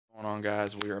on,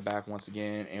 guys? We are back once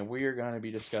again, and we are going to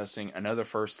be discussing another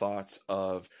first thoughts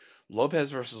of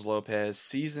Lopez versus Lopez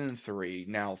season 3.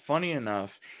 Now, funny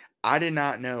enough, I did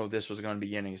not know this was going to be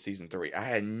beginning of season 3. I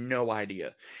had no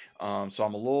idea. So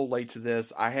I'm a little late to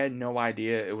this. I had no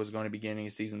idea it was going to be beginning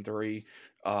of season 3.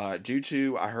 Due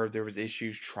to, I heard there was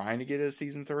issues trying to get it to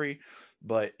season 3.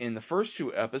 But in the first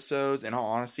 2 episodes, in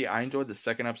all honesty, I enjoyed the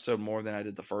second episode more than I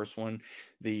did the first one.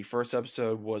 The first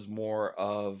episode was more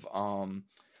of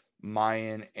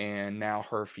Mayan and now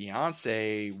her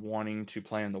fiance wanting to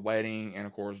plan the wedding, and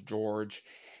of course George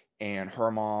and her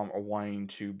mom are wanting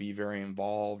to be very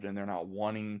involved, and they're not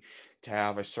wanting to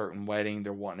have a certain wedding.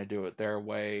 They're wanting to do it their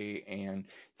way, and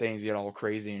things get all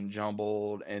crazy and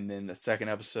jumbled. And then the second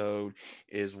episode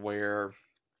is where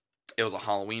it was a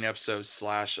Halloween episode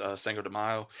slash Cinco de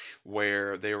Mayo,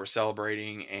 where they were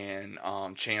celebrating, and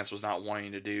Chance was not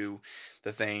wanting to do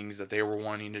the things that they were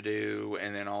wanting to do,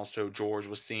 and then also George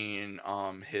was seeing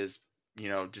his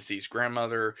deceased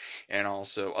grandmother and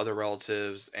also other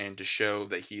relatives, and to show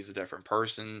that he's a different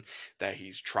person, that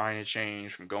he's trying to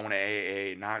change from going to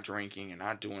AA, not drinking and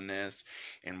not doing this,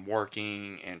 and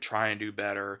working and trying to do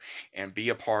better and be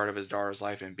a part of his daughter's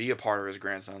life and be a part of his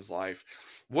grandson's life.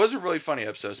 Was a really funny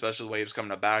episode, especially the way he was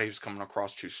coming about. He was coming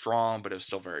across too strong, but it was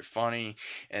still very funny.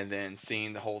 And then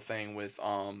seeing the whole thing with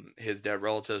his dead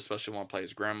relative, especially when he played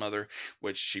his grandmother,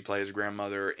 which she played his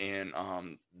grandmother in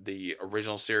the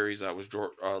original series. That was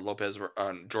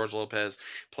George Lopez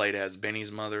played as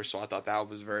Benny's mother. So I thought that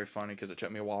was very funny, because it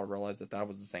took me a while to realize that that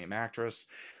was the same actress.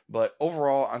 But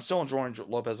overall, I'm still enjoying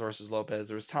Lopez versus Lopez.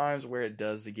 There's times where it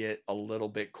does get a little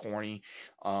bit corny,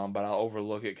 but I'll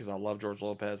overlook it because I love George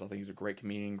Lopez. I think he's a great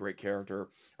comedian, great character,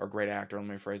 or great actor. Let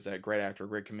me phrase that. Great actor,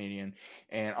 great comedian.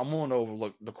 And I'm willing to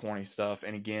overlook the corny stuff.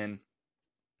 And again,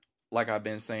 like I've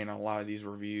been saying, a lot of these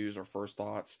reviews or first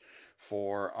thoughts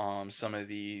for some of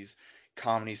these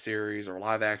comedy series or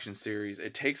live action series,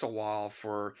 it takes a while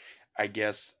for, I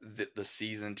guess, the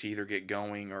season to either get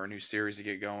going or a new series to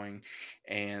get going,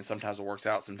 and sometimes it works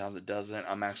out, sometimes it doesn't.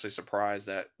 I'm actually surprised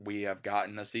that we have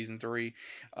gotten a season 3,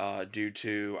 due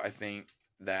to, I think,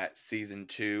 that season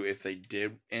 2, if they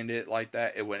did end it like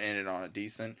that, it would end it on a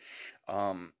decent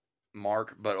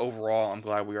mark. But overall, I'm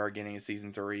glad we are getting a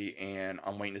season 3, and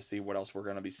I'm waiting to see what else we're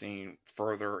going to be seeing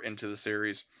further into the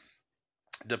series,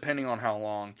 depending on how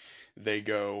long they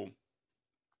go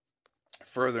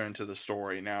further into the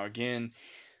story. Now, again,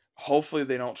 hopefully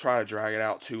they don't try to drag it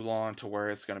out too long to where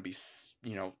it's going to be,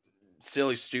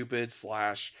 silly, stupid,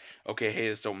 slash, okay, hey,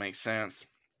 this don't make sense,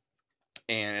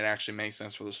 and it actually makes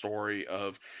sense for the story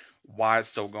of why it's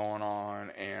still going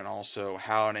on, and also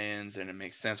how it ends, and it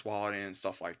makes sense while it ends,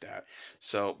 stuff like that.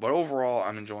 So, but overall,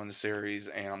 I'm enjoying the series,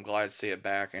 and I'm glad to see it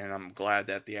back, and I'm glad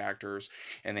that the actors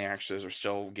and the actresses are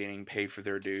still getting paid for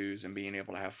their dues and being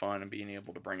able to have fun and being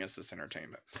able to bring us this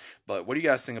entertainment. But what do you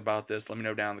guys think about this? Let me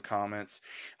know down in the comments.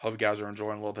 Hope you guys are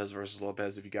enjoying Lopez versus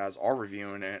Lopez. If you guys are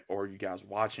reviewing it or you guys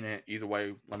watching it, either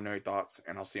way, let me know your thoughts,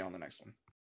 and I'll see you on the next one.